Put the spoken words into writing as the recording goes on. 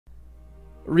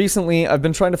Recently, I've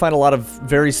been trying to find a lot of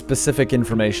very specific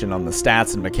information on the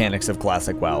stats and mechanics of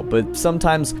Classic WoW, but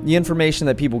sometimes the information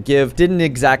that people give didn't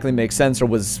exactly make sense or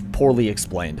was poorly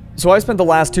explained. So I spent the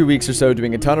last 2 weeks or so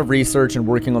doing a ton of research and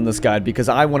working on this guide because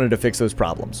I wanted to fix those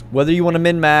problems. Whether you want to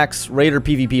min-max, raid or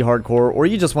PvP hardcore, or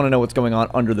you just want to know what's going on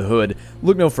under the hood,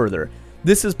 look no further.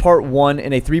 This is part 1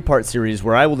 in a 3-part series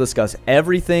where I will discuss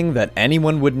everything that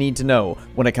anyone would need to know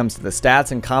when it comes to the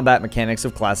stats and combat mechanics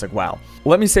of Classic WoW.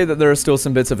 Let me say that there are still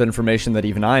some bits of information that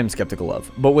even I am skeptical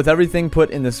of, but with everything put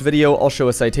in this video, I'll show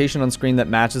a citation on screen that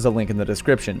matches a link in the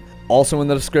description. Also in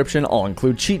the description, I'll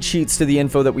include cheat sheets to the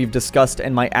info that we've discussed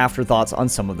and my afterthoughts on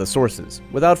some of the sources.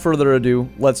 Without further ado,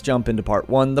 let's jump into part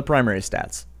 1, the primary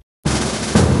stats.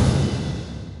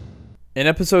 In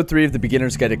episode 3 of the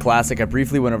Beginner's Guide to Classic, I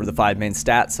briefly went over the 5 main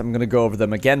stats. I'm going to go over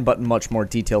them again, but in much more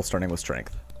detail, starting with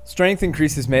Strength. Strength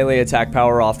increases melee attack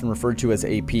power, often referred to as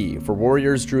AP. For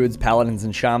warriors, druids, paladins,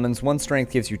 and shamans, 1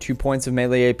 strength gives you 2 points of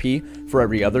melee AP. For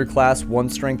every other class, 1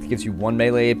 strength gives you 1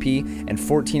 melee AP, and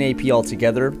 14 AP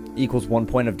altogether equals 1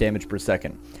 point of damage per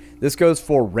second. This goes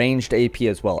for ranged AP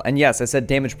as well. And yes, I said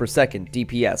damage per second,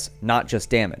 DPS, not just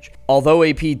damage. Although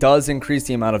AP does increase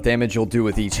the amount of damage you'll do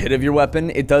with each hit of your weapon,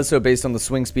 it does so based on the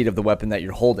swing speed of the weapon that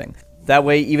you're holding. That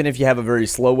way, even if you have a very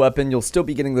slow weapon, you'll still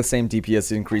be getting the same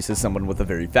DPS increase as someone with a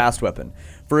very fast weapon.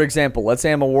 For example, let's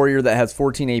say I'm a warrior that has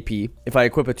 14 AP. If I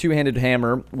equip a 2-handed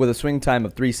hammer with a swing time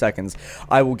of 3 seconds,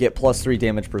 I will get plus 3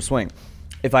 damage per swing.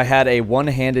 If I had a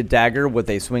 1-handed dagger with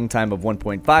a swing time of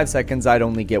 1.5 seconds, I'd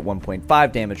only get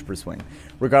 1.5 damage per swing.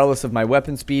 Regardless of my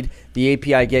weapon speed, the AP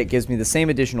I get gives me the same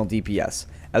additional DPS.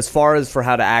 As far as for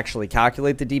how to actually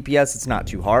calculate the DPS, it's not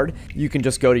too hard. You can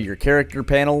just go to your character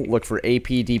panel, look for AP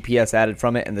DPS added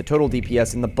from it, and the total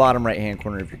DPS in the bottom right hand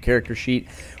corner of your character sheet.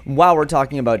 While we're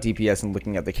talking about DPS and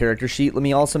looking at the character sheet, let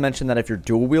me also mention that if you're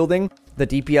dual wielding, the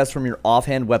DPS from your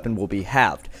offhand weapon will be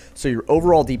halved. So your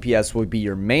overall DPS will be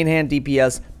your main hand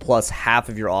DPS plus half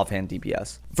of your offhand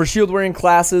DPS. For shield wearing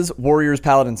classes, warriors,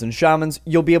 paladins, and shamans,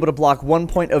 you'll be able to block 1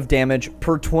 point of damage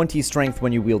per 20 strength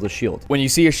when you wield a shield. When you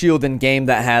see a shield in game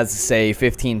that has, say,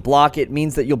 15 block, it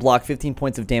means that you'll block 15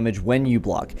 points of damage when you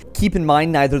block. Keep in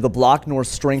mind, neither the block nor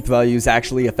strength values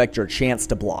actually affect your chance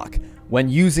to block. When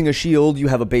using a shield, you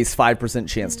have a base 5%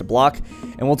 chance to block,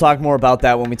 and we'll talk more about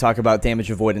that when we talk about damage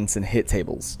avoidance and hit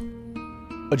tables.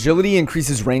 Agility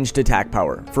increases ranged attack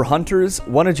power. For hunters,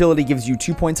 1 agility gives you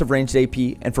 2 points of ranged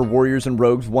AP, and for warriors and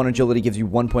rogues, 1 agility gives you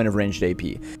 1 point of ranged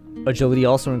AP. Agility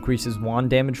also increases wand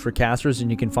damage for casters, and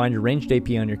you can find your ranged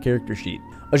AP on your character sheet.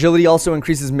 Agility also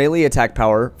increases melee attack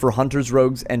power. For hunters,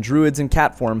 rogues, and druids in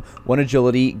cat form, 1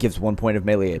 agility gives 1 point of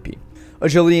melee AP.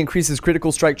 Agility increases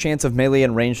critical strike chance of melee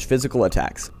and ranged physical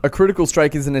attacks. A critical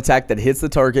strike is an attack that hits the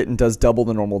target and does double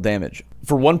the normal damage.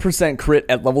 For 1% crit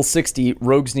at level 60,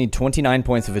 rogues need 29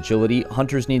 points of agility,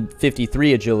 hunters need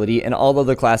 53 agility, and all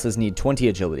other classes need 20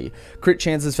 agility. Crit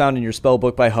chance is found in your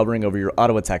spellbook by hovering over your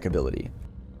auto attack ability.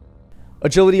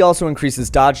 Agility also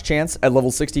increases dodge chance. At level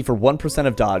 60 for 1%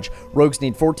 of dodge, rogues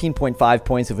need 14.5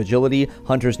 points of agility,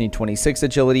 hunters need 26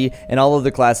 agility, and all other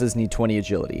classes need 20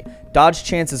 agility. Dodge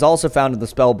chance is also found in the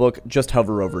spellbook, just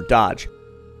hover over dodge.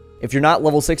 If you're not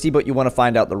level 60 but you want to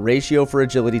find out the ratio for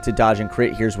agility to dodge and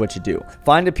crit, here's what you do.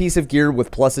 Find a piece of gear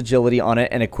with plus agility on it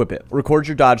and equip it. Record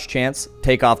your dodge chance,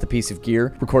 take off the piece of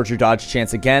gear, record your dodge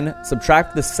chance again,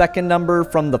 subtract the second number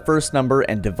from the first number,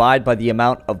 and divide by the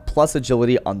amount of plus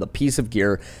agility on the piece of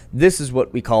gear. This is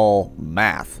what we call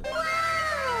math.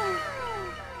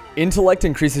 Intellect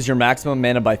increases your maximum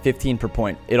mana by 15 per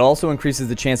point. It also increases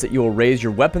the chance that you will raise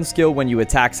your weapon skill when you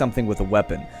attack something with a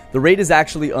weapon. The rate is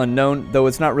actually unknown, though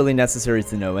it's not really necessary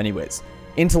to know anyways.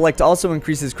 Intellect also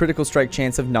increases critical strike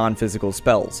chance of non-physical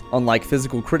spells. Unlike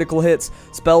physical critical hits,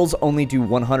 spells only do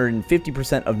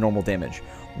 150% of normal damage.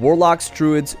 Warlocks,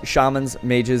 druids, shamans,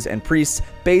 mages, and priests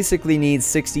basically need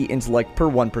 60 intellect per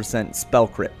 1% spell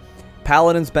crit.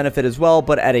 Paladins benefit as well,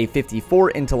 but at a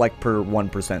 54 intellect per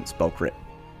 1% spell crit.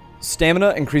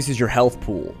 Stamina increases your health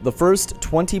pool. The first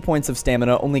 20 points of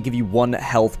stamina only give you 1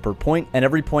 health per point, and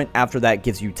every point after that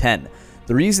gives you 10.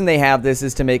 The reason they have this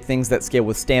is to make things that scale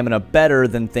with stamina better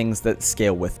than things that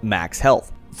scale with max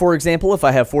health. For example, if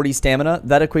I have 40 stamina,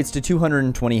 that equates to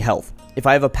 220 health. If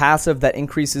I have a passive that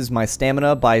increases my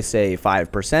stamina by, say,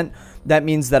 5%, that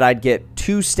means that I'd get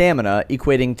 2 stamina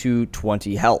equating to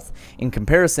 20 health. In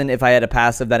comparison, if I had a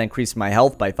passive that increased my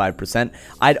health by 5%,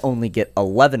 I'd only get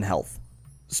 11 health.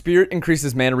 Spirit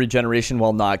increases mana regeneration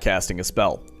while not casting a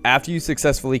spell. After you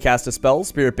successfully cast a spell,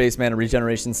 Spirit-based mana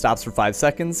regeneration stops for 5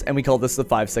 seconds, and we call this the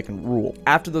 5-second rule.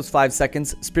 After those 5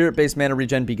 seconds, Spirit-based mana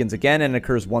regen begins again and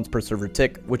occurs once per server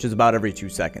tick, which is about every 2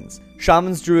 seconds.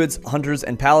 Shamans, Druids, Hunters,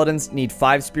 and Paladins need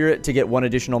 5 Spirit to get 1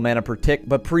 additional mana per tick,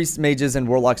 but Priests, Mages, and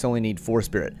Warlocks only need 4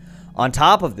 Spirit. On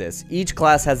top of this, each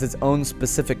class has its own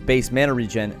specific base mana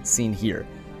regen, seen here.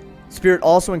 Spirit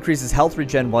also increases health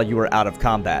regen while you are out of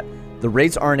combat. The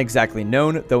rates aren't exactly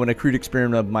known, though in a crude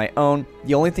experiment of my own,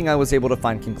 the only thing I was able to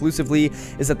find conclusively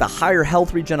is that the higher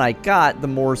health regen I got, the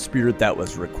more Spirit that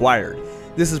was required.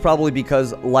 This is probably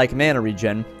because, like mana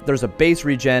regen, there's a base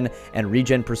regen and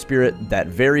regen per Spirit that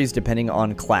varies depending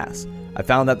on class. I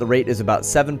found that the rate is about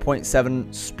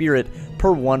 7.7 Spirit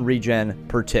per 1 regen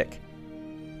per tick.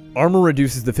 Armor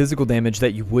reduces the physical damage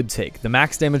that you would take. The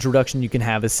max damage reduction you can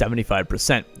have is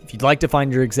 75%. If you'd like to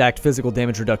find your exact physical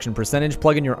damage reduction percentage,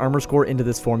 plug in your armor score into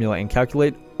this formula and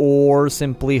calculate, or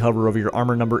simply hover over your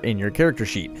armor number in your character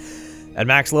sheet. At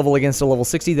max level against a level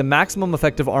 60, the maximum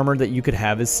effective armor that you could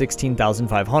have is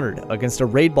 16,500. Against a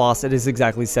raid boss, it is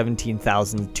exactly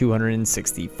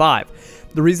 17,265.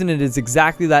 The reason it is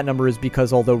exactly that number is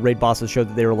because although raid bosses show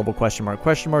that they are level question mark,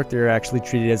 they are actually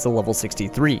treated as a level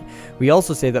 63. We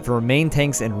also say that for main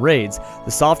tanks and raids,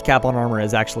 the soft cap on armor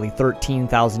is actually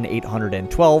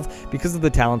 13,812 because of the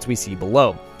talents we see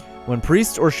below. When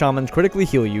priests or shamans critically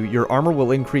heal you, your armor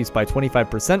will increase by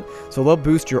 25%, so they'll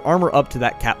boost your armor up to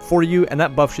that cap for you, and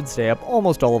that buff should stay up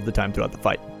almost all of the time throughout the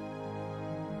fight.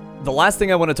 The last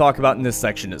thing I want to talk about in this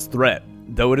section is threat.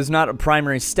 Though it is not a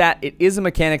primary stat, it is a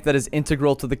mechanic that is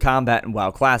integral to the combat in WoW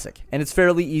Classic, and it's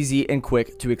fairly easy and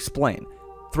quick to explain.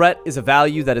 Threat is a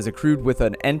value that is accrued with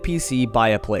an NPC by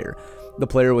a player. The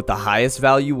player with the highest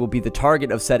value will be the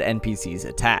target of said NPC's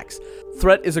attacks.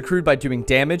 Threat is accrued by doing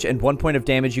damage, and 1 point of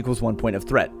damage equals 1 point of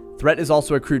threat. Threat is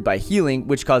also accrued by healing,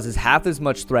 which causes half as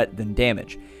much threat than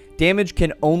damage. Damage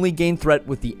can only gain threat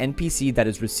with the NPC that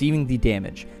is receiving the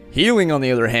damage. Healing, on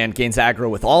the other hand, gains aggro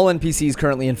with all NPCs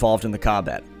currently involved in the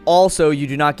combat. Also, you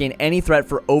do not gain any threat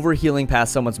for overhealing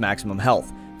past someone's maximum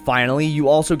health. Finally, you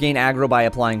also gain aggro by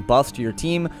applying buffs to your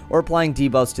team or applying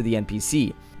debuffs to the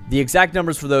NPC. The exact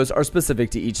numbers for those are specific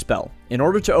to each spell. In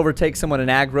order to overtake someone in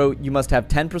aggro, you must have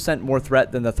 10% more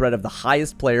threat than the threat of the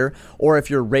highest player, or if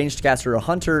you're a ranged caster or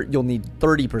hunter, you'll need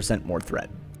 30% more threat.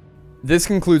 This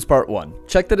concludes part 1.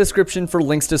 Check the description for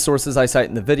links to sources I cite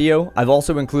in the video. I've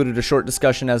also included a short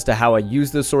discussion as to how I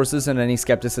use those sources and any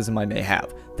skepticism I may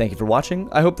have. Thank you for watching.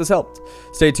 I hope this helped.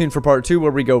 Stay tuned for part 2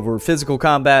 where we go over physical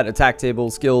combat, attack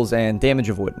tables, skills, and damage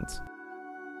avoidance.